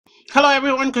Hello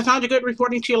everyone, Cassandra Good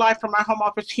reporting to you live from my home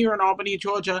office here in Albany,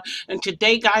 Georgia. And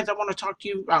today, guys, I want to talk to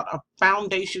you about a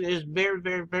foundation that is very,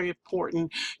 very, very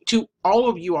important to all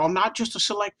of you all, not just a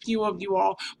select few of you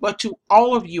all, but to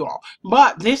all of you all.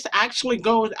 But this actually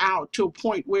goes out to a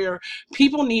point where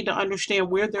people need to understand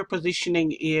where their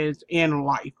positioning is in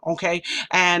life, okay?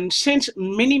 And since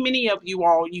many of you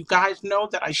all, you guys know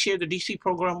that I share the DC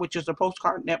program, which is a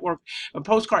postcard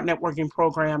networking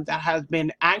program that has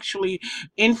been actually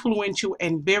influential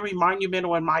and very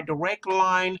monumental in my direct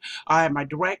line, my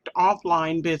direct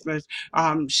offline business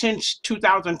since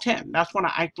 2010. That's when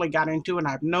I actually got into, and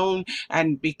I've known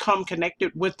and become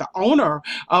connected with the owner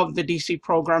of the DC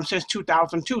program since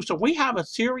 2002. So we have a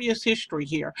serious history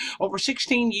here, over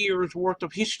 16 years worth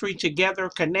of history together,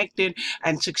 connected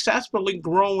and successfully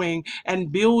growing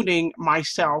and building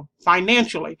myself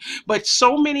financially. But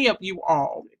so many of you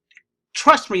all,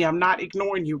 trust me, I'm not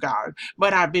ignoring you guys,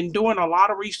 but I've been doing a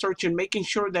lot of research and making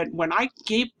sure that when I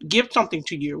give something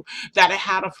to you, that it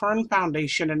had a firm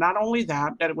foundation, and not only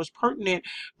that, that it was pertinent,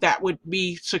 that would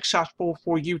be successful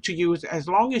for you to use as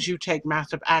long as you take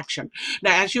massive action.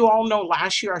 Now, as you all know,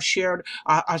 last year I shared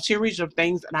a series of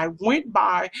things, and I went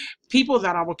by people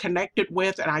that I was connected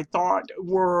with and I thought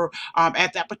were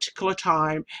at that particular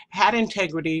time had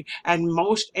integrity, and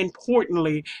most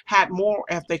importantly had moral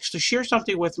ethics, to share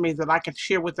something with me that I could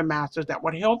share with the masses that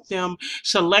would help them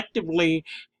selectively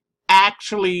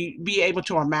actually be able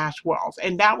to amass wealth.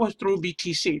 And that was through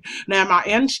BTC. Now,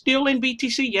 am I still in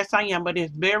BTC? Yes, I am, but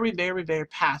it's very, very, very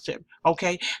passive.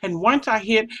 Okay. And once I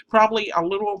hit probably a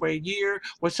little over a year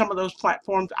with some of those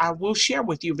platforms, I will share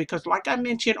with you, because like I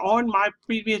mentioned on my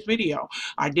previous video,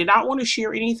 I did not want to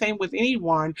share anything with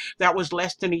anyone that was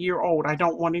less than a year old. I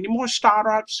don't want any more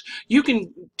startups. You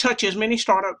can touch as many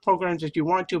startup programs as you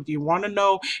want to. If you want to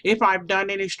know if I've done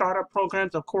any startup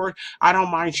programs, of course, I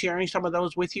don't mind sharing some of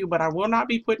those with you, but I will not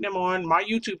be putting them on my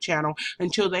YouTube channel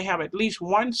until they have at least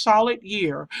one solid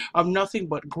year of nothing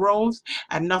but growth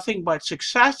and nothing but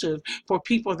successes for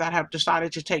people that have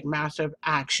decided to take massive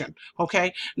action.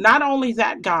 Okay. Not only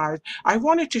that, guys, I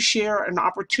wanted to share an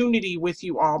opportunity with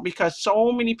you all, because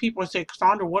so many people say,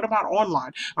 Cassandra, what about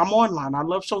online? I'm online. I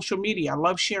love social media. I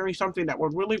love sharing something that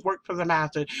would really work for the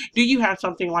masses. Do you have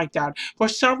something like that? For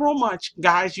several months,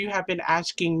 guys, you have been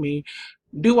asking me,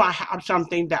 do I have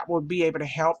something that will be able to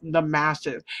help the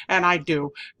masses? And I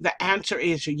do. The answer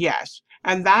is yes.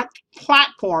 And that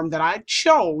platform that I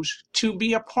chose to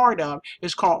be a part of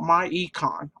is called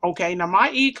Myecon. Okay, now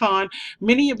Myecon,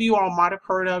 many of you all might have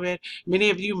heard of it,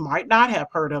 many of you might not have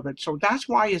heard of it. So that's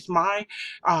why it's my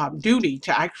duty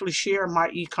to actually share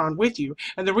Myecon with you.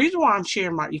 And the reason why I'm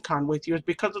sharing Myecon with you is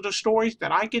because of the stories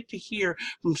that I get to hear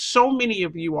from so many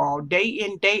of you all day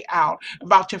in, day out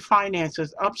about your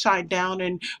finances upside down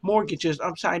in mortgages,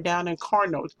 upside down in car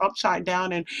notes, upside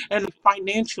down and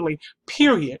financially,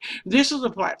 period. This is a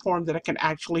platform that can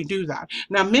actually do that.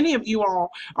 Now, many of you all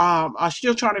are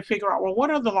still trying to figure out, well, what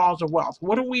are the laws of wealth?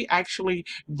 What are we actually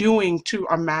doing to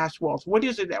amass wealth? What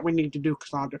is it that we need to do,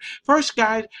 Cassandra? First,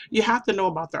 guys, you have to know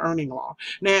about the earning law.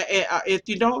 Now, if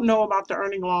you don't know about the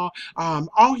earning law,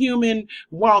 all human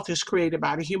wealth is created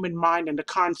by the human mind and the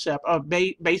concept of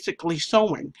basically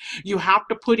sowing. You have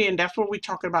to put in, that's what we're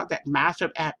talking about, that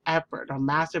massive effort, a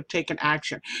massive taking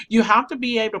action. You have to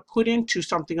be able to put into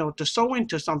something or to sow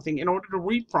into something in order to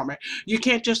reap from it. You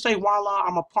can't just say, voila,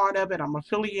 I'm a part of it, I'm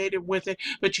affiliated with it,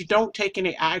 but you don't take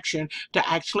any action to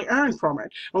actually earn from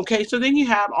it. Okay, so then you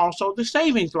have also the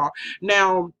savings law.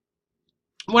 Now,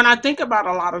 when I think about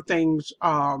a lot of things,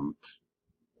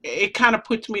 it kind of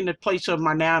puts me in the place of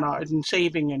my nana and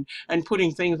saving and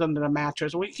putting things under the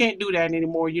mattress. We can't do that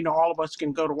anymore. You know, all of us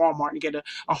can go to Walmart and get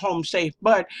a home safe.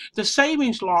 But the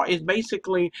savings law is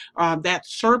basically that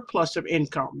surplus of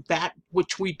income, that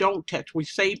which we don't touch. We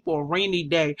save for a rainy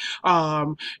day.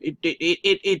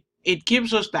 It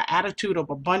gives us the attitude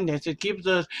of abundance. It gives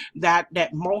us that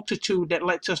multitude that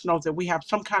lets us know that we have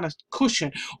some kind of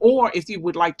cushion, or if you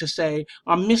would like to say,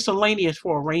 a miscellaneous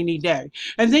for a rainy day.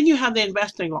 And then you have the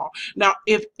investing law. Now,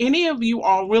 if any of you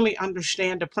all really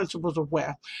understand the principles of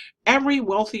wealth, every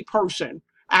wealthy person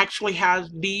actually has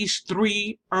these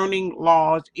three earning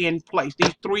laws in place,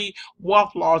 these three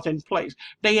wealth laws in place.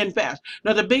 They invest.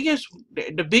 Now, the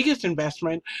biggest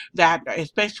investment that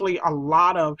especially a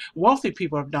lot of wealthy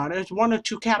people have done is one or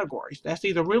two categories. That's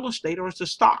either real estate or it's a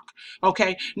stock.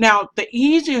 Okay. Now, the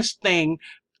easiest thing,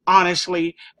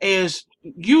 honestly, is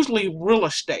usually real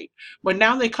estate, but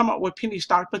now they come up with penny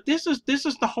stock. But this is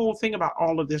the whole thing about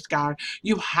all of this, guys.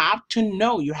 You have to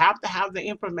know, you have to have the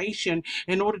information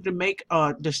in order to make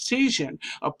a decision,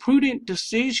 a prudent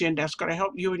decision that's going to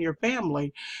help you and your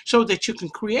family, so that you can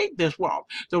create this wealth.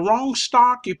 The wrong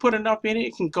stock, you put enough in it,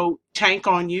 it can go tank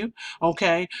on you.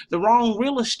 Okay, the wrong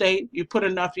real estate, you put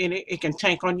enough in it, it can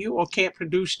tank on you or can't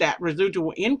produce that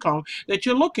residual income that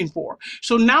you're looking for.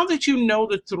 So now that you know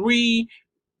the three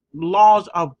laws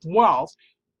of wealth,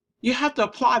 you have to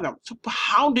apply them. So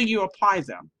how do you apply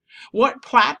them? What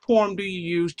platform do you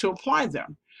use to apply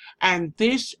them? And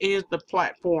this is the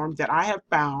platform that I have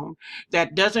found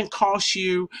that doesn't cost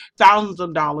you thousands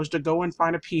of dollars to go and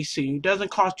find a PC, doesn't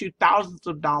cost you thousands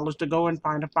of dollars to go and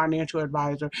find a financial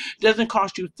advisor, doesn't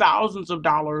cost you thousands of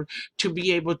dollars to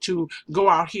be able to go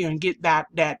out here and get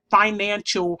that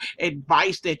financial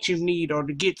advice that you need, or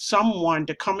to get someone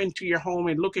to come into your home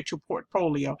and look at your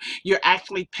portfolio. You're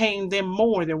actually paying them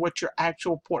more than what your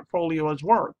actual portfolio is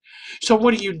worth. So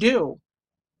what do?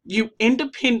 You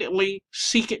independently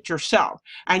seek it yourself,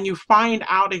 and you find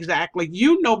out exactly,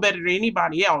 you know better than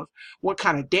anybody else, what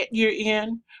kind of debt you're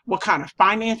in, what kind of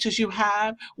finances you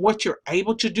have, what you're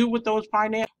able to do with those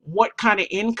finances, what kind of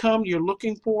income you're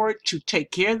looking for to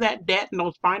take care of that debt and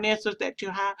those finances that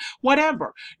you have,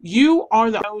 whatever. You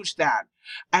are the knows that.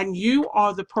 And you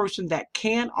are the person that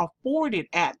can afford it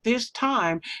at this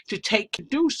time to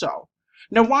do so.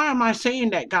 Now, why am I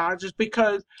saying that, guys? Is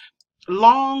because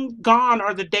long gone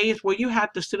are the days where you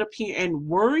have to sit up here and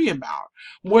worry about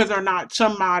whether or not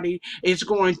somebody is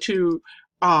going to,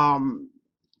 um,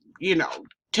 you know,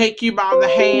 take you by the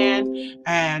hand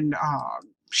and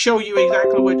show you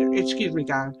exactly what, excuse me,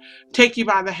 guys, take you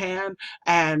by the hand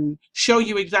and show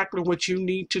you exactly what you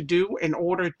need to do in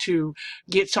order to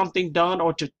get something done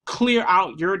or to clear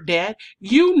out your debt.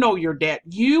 You know your debt.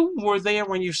 You were there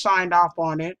when you signed off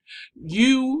on it.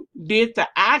 You did the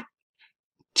act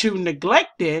to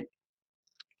neglect it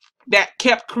that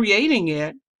kept creating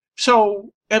it.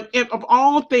 So, if of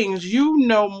all things, you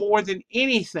know more than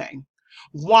anything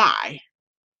why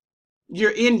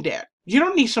you're in debt. You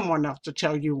don't need someone else to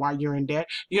tell you why you're in debt.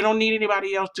 You don't need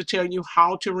anybody else to tell you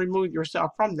how to remove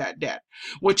yourself from that debt.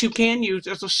 What you can use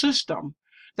is a system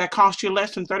that costs you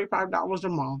less than $35 a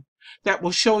month that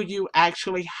will show you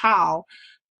actually how,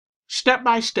 step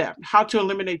by step, how to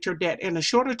eliminate your debt in a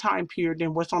shorter time period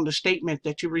than what's on the statement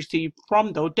that you receive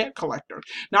from those debt collectors.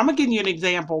 Now, I'm going to give you an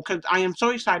example because I am so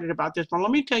excited about this. But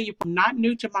let me tell you, I'm not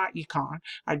new to Myecon.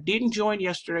 I didn't join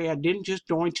yesterday. I didn't just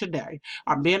join today.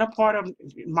 I've been a part of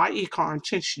Myecon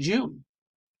since June.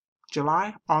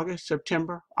 July, August,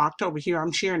 September, October. Here,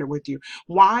 I'm sharing it with you.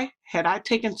 Why had I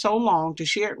taken so long to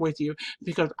share it with you?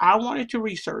 Because I wanted to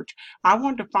research. I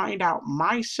wanted to find out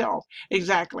myself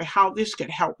exactly how this could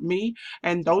help me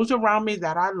and those around me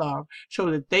that I love,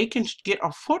 so that they can get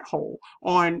a foothold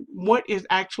on what is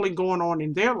actually going on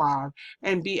in their lives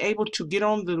and be able to get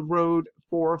on the road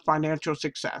for financial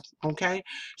success. Okay?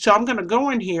 So I'm going to go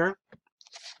in here.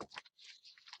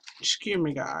 Excuse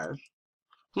me, guys.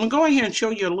 I'm going to go ahead and show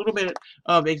you a little bit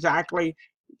of exactly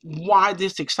why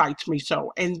this excites me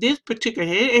so. And this particular,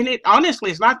 and it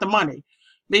honestly, it's not the money,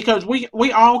 because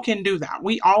we all can do that.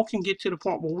 We all can get to the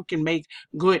point where we can make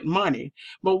good money.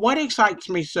 But what excites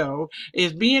me so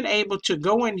is being able to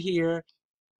go in here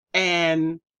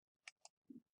and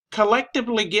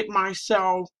collectively get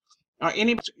myself,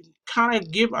 any kind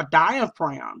of give a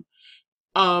diaphragm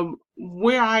of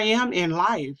where I am in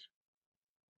life,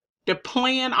 the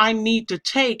plan I need to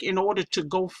take in order to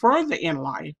go further in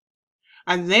life.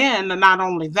 And then not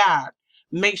only that,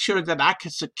 make sure that I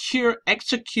can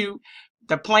execute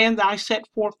the plan that I set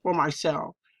forth for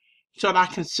myself, so that I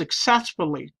can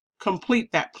successfully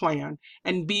complete that plan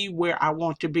and be where I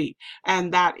want to be.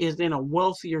 And that is in a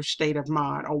wealthier state of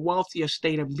mind, a wealthier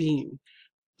state of being.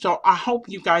 So I hope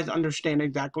you guys understand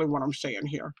exactly what I'm saying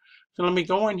here. So let me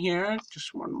go in here, just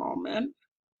one moment.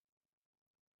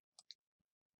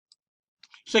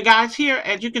 So guys, here,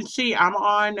 as you can see, I'm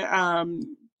on,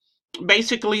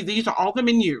 basically, these are all the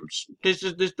menus. This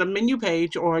is the menu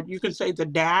page, or you can say the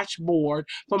dashboard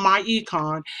for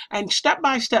Myecon. And step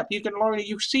by step, you can learn.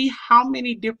 You see how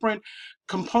many different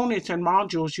components and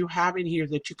modules you have in here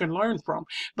that you can learn from.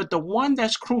 But the one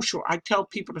that's crucial, I tell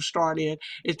people to start in,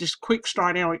 is this quick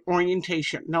start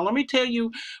orientation. Now, let me tell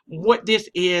you what this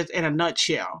is in a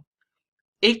nutshell.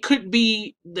 It could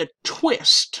be the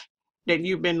twist that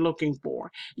you've been looking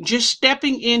for. Just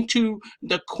stepping into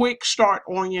the quick start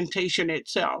orientation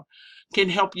itself. can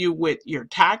help you with your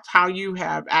tax, how you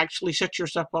have actually set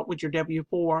yourself up with your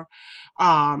W-4,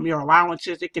 your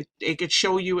allowances. It could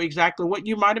show you exactly what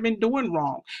you might have been doing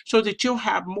wrong, so that you'll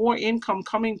have more income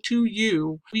coming to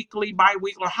you weekly,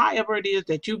 bi-weekly, however it is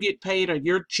that you get paid, or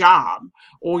your job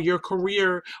or your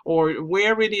career or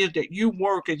wherever it is that you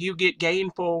work and you get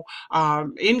gainful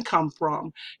income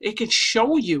from. It can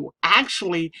show you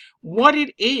actually what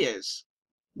it is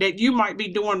that you might be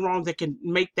doing wrong that can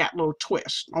make that little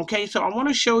twist. Okay, so I want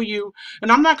to show you,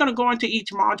 and I'm not going to go into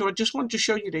each module. I just want to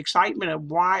show you the excitement of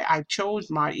why I chose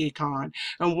Myecon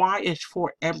and why it's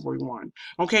for everyone.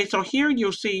 Okay, so here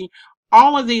you'll see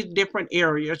all of these different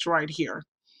areas right here.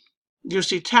 You'll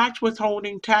see tax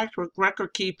withholding, tax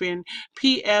record keeping,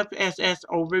 PFSS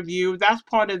overview. That's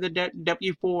part of the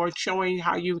W-4, showing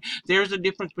how there's a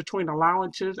difference between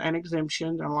allowances and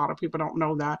exemptions. And a lot of people don't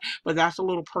know that, but that's a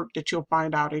little perk that you'll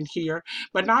find out in here.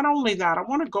 But not only that, I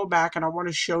want to go back and I want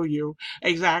to show you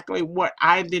exactly what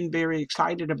I've been very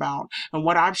excited about and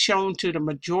what I've shown to the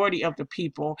majority of the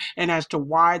people, and as to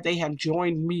why they have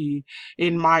joined me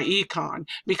in Myecon,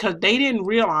 because they didn't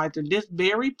realize that this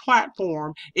very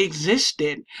platform existed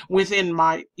within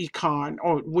Myecon,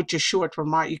 or which is short for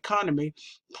My Economy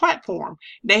platform.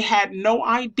 They had no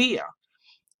idea.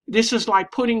 This is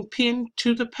like putting pen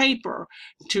to the paper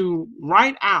to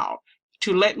write out,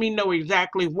 to let me know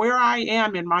exactly where I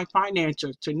am in my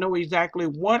finances, to know exactly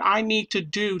what I need to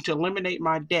do to eliminate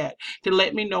my debt, to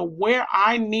let me know where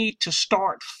I need to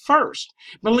start first.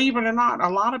 Believe it or not, a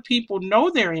lot of people know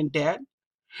they're in debt.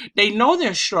 They know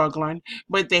they're struggling,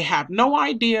 but they have no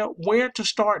idea where to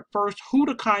start first, who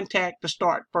to contact to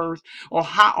start first, or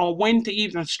how or when to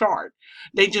even start.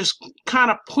 They just kind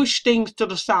of push things to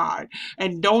the side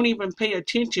and don't even pay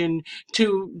attention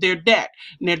to their debt.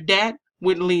 And their debt,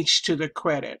 which leads to the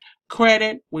credit,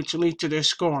 which leads to their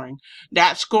scoring.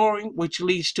 That scoring, which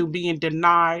leads to being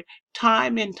denied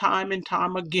time and time and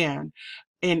time again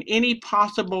in any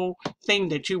possible thing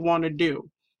that you want to do.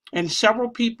 And several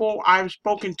people I've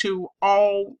spoken to,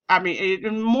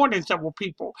 more than several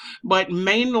people, but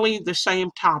mainly the same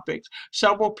topics.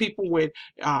 Several people with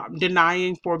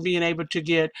denying for being able to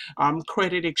get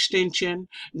credit extension,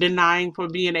 denying for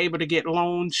being able to get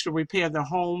loans to repair their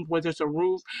home, whether it's a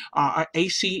roof, an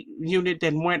AC unit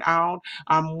that went out.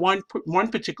 One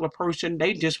particular person,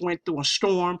 they just went through a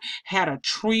storm, had a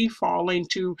tree fall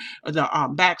into the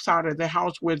backside of the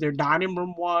house where their dining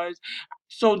room was.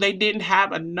 So they didn't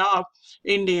have enough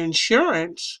in the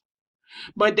insurance,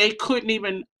 but they couldn't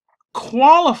even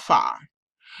qualify.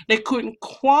 They couldn't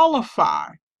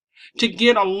qualify to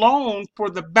get a loan for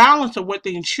the balance of what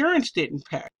the insurance didn't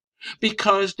pay,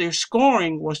 because their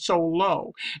scoring was so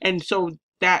low. And so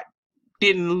that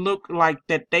didn't look like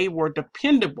that they were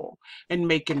dependable in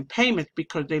making payments,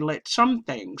 because they let some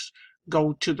things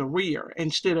go to the rear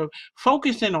instead of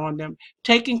focusing on them,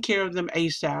 taking care of them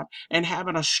ASAP, and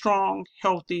having a strong,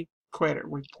 healthy credit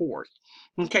report.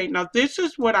 Okay, now this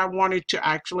is what I wanted to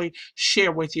actually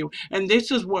share with you. And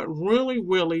this is what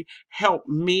really helped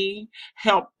me,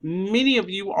 help many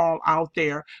of you all out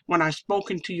there when I've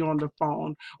spoken to you on the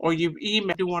phone, or you've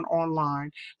emailed doing online,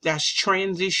 that's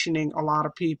transitioning a lot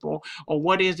of people, or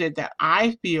what is it that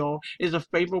I feel is a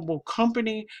favorable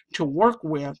company to work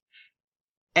with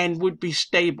and would be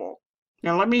stable.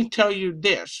 Now let me tell you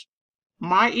this,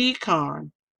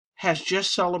 Myecon has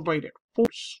just celebrated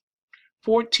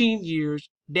 14 years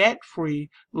debt-free,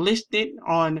 listed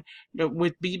on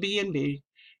with BB&B.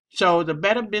 So the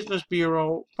Better Business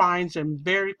Bureau finds them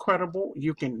very credible.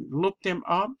 You can look them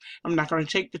up. I'm not going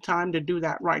to take the time to do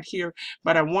that right here,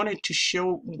 but I wanted to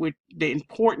show with the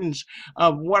importance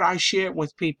of what I shared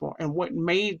with people and what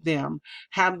made them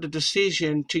have the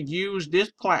decision to use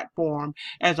this platform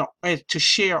as to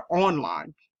share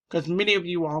online. Because many of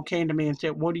you all came to me and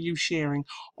said, "What are you sharing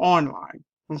online?"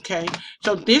 Okay,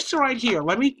 so this right here,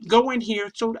 let me go in here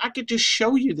so I could just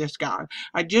show you this, guy.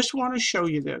 I just want to show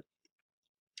you this.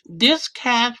 This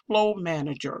cash flow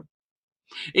manager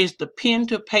is the pen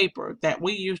to paper that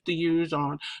we used to use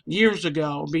on years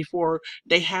ago, before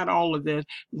they had all of this,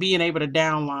 being able to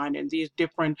downline and these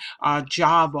different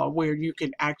Java, where you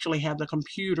can actually have the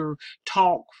computer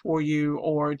talk for you,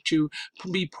 or to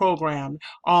be programmed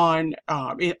on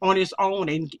its own,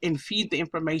 and feed the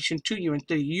information to you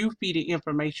instead of you feeding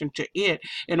information to it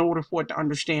in order for it to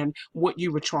understand what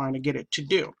you were trying to get it to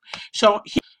do. So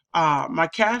my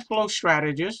cash flow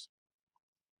strategist.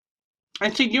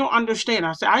 And so you'll understand.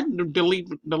 I said I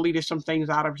deleted some things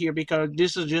out of here because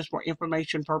this is just for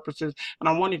information purposes, and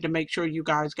I wanted to make sure you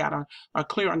guys got a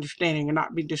clear understanding and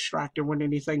not be distracted with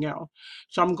anything else.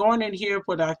 So I'm going in here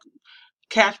for the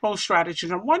cash flow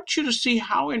strategies. I want you to see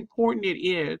how important it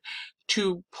is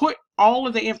to put all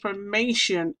of the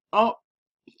information up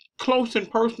close and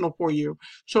personal for you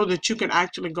so that you can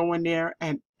actually go in there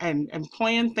and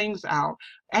plan things out,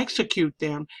 execute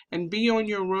them, and be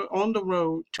on on the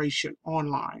road to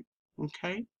online.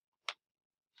 Okay.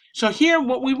 So here,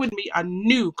 what we would be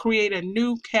create a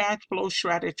new cash flow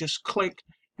strategy. Just click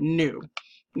new.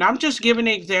 Now I'm just giving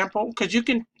an example because you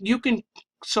can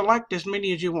select as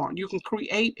many as you want. You can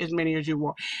create as many as you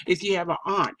want. If you have an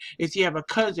aunt, if you have a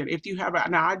cousin, if you have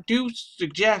now I do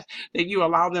suggest that you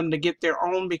allow them to get their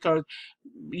own, because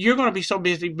you're going to be so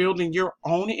busy building your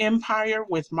own empire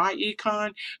with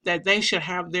Myecon that they should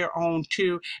have their own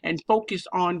too, and focus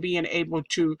on being able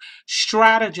to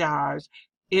strategize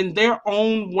in their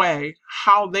own way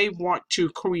how they want to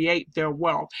create their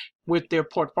wealth with their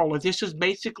portfolio. This is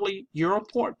basically your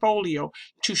portfolio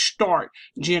to start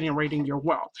generating your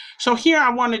wealth. So here I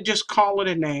want to just call it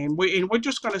a name, and we're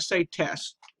just going to say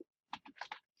test.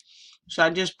 So I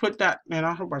just put that, and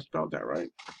I hope I spelled that right.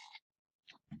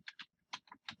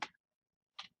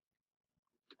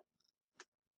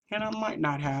 And I might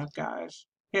not have, guys.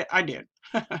 Yeah, I did.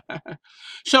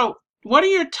 So what are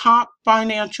your top five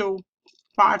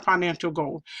financial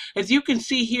goals? As you can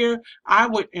see here,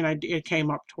 it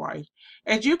came up twice.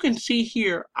 As you can see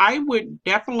here, I would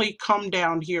definitely come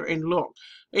down here and look.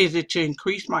 Is it to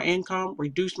increase my income,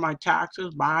 reduce my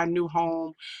taxes, buy a new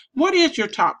home? What is your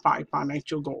top five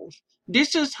financial goals?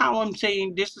 This is how I'm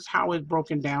saying, this is how it's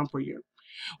broken down for you.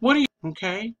 What are you,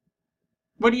 okay?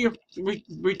 What are your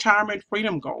retirement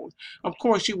freedom goals? Of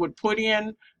course, you would put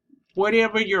in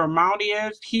whatever your amount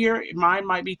is. Here, mine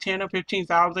might be 10 or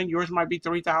 15,000. Yours might be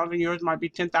 3,000. Yours might be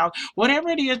 10,000. Whatever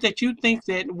it is that you think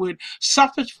that would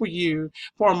suffice for you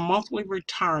for a monthly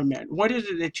retirement. What is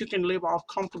it that you can live off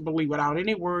comfortably without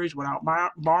any worries, without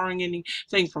borrowing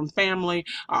anything from family,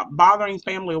 bothering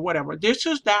family or whatever? This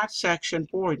is that section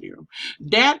for you.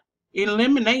 Debt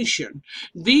elimination.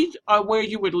 These are where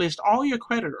you would list all your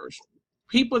creditors,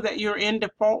 people that you're in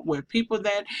default with, people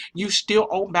that you still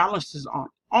owe balances on,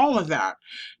 all of that.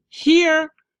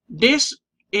 Here, this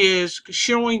is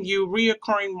showing you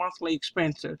reoccurring monthly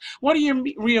expenses. What are your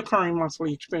reoccurring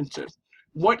monthly expenses?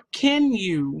 What can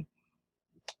you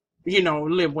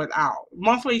live without?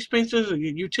 Monthly expenses are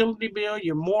your utility bill,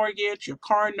 your mortgage, your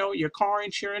car note, your car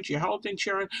insurance, your health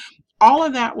insurance. All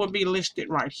of that will be listed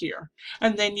right here.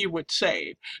 And then you would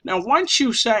save. Now, once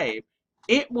you save,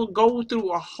 it will go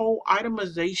through a whole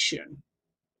itemization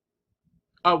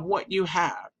of what you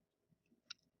have.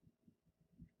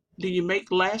 Do you make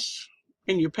less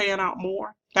and you're paying out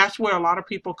more? That's where a lot of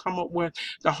people come up with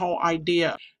the whole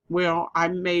idea. Well, I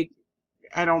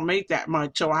don't make that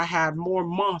much, so I have more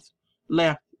month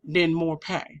left than more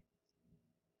pay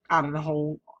out of the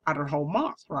whole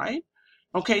month, right?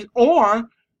 Okay, or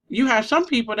you have some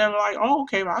people that are like, oh,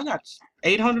 okay, well, I got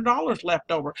 $800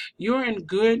 left over. You're in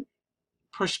good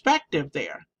perspective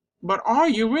there. But are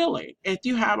you really? If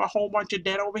you have a whole bunch of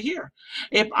debt over here,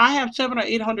 if I have $700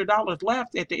 or $800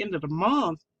 left at the end of the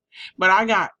month, but I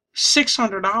got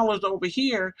 $600 over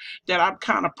here that I've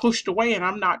kind of pushed away and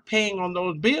I'm not paying on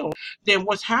those bills, then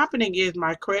what's happening is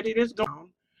my credit is gone,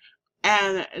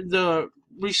 and the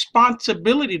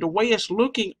responsibility, the way it's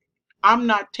looking, I'm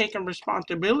not taking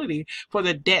responsibility for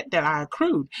the debt that I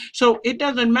accrued. So it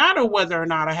doesn't matter whether or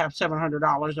not I have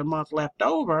 $700 a month left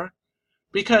over,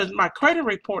 because my credit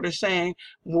report is saying,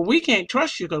 well, we can't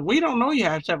trust you because we don't know you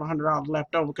have $700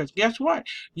 left over, because guess what?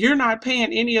 You're not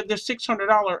paying any of the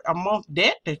 $600 a month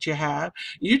debt that you have.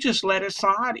 You just let it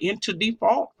slide into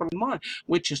default for the month,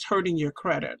 which is hurting your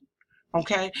credit.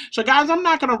 Okay, so guys, I'm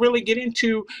not going to really get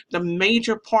into the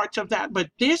major parts of that, but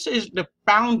this is the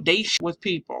foundation with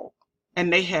people,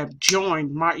 and they have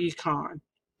joined Myecon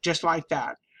just like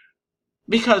that,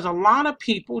 because a lot of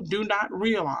people do not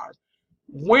realize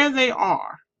where they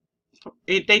are.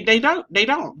 They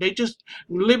just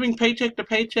living paycheck to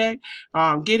paycheck,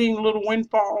 getting little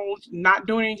windfalls, not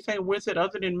doing anything with it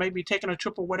other than maybe taking a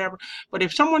trip or whatever. But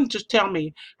if someone just tell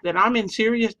me that I'm in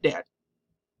serious debt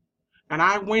and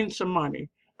I win some money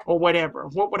or whatever,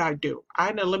 what would I do?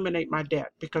 I'd eliminate my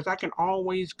debt, because I can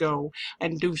always go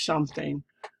and do something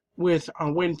with a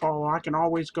windfall. I can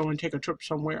always go and take a trip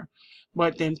somewhere.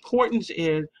 But the importance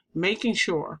is making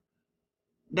sure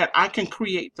that I can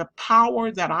create the power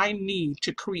that I need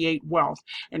to create wealth.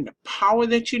 And the power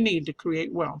that you need to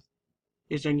create wealth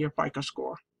is in your FICO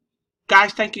score.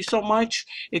 Guys, thank you so much.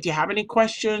 If you have any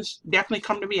questions, definitely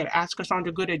come to me at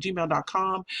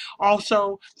askcassandragood@gmail.com.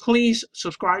 Also, please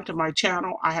subscribe to my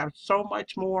channel. I have so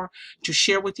much more to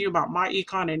share with you about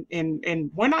Myecon. And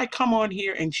when I come on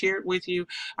here and share it with you,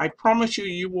 I promise you,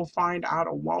 you will find out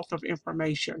a wealth of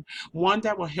information, one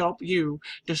that will help you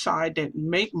decide that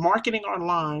marketing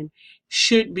online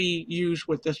should be used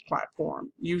with this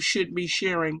platform. You should be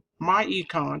sharing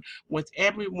Myecon with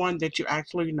everyone that you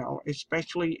actually know,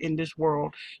 especially in this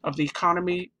world of the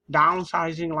economy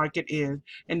downsizing like it is,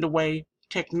 and the way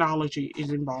technology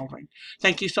is evolving.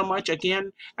 Thank you so much.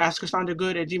 Again,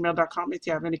 askcassandragood@gmail.com if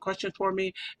you have any questions for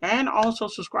me, and also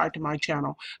subscribe to my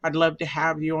channel. I'd love to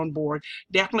have you on board.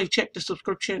 Definitely check the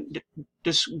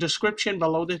description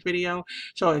below this video.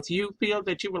 So if you feel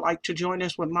that you would like to join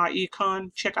us with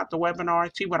Myecon, check out the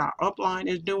webinar, see what our upline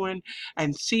is doing,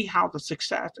 and see how the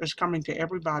success is coming to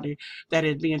everybody that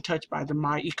is being touched by the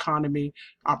My Economy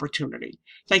opportunity.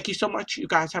 Thank you so much. You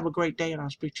guys have a great day, and I'll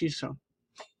speak to you soon.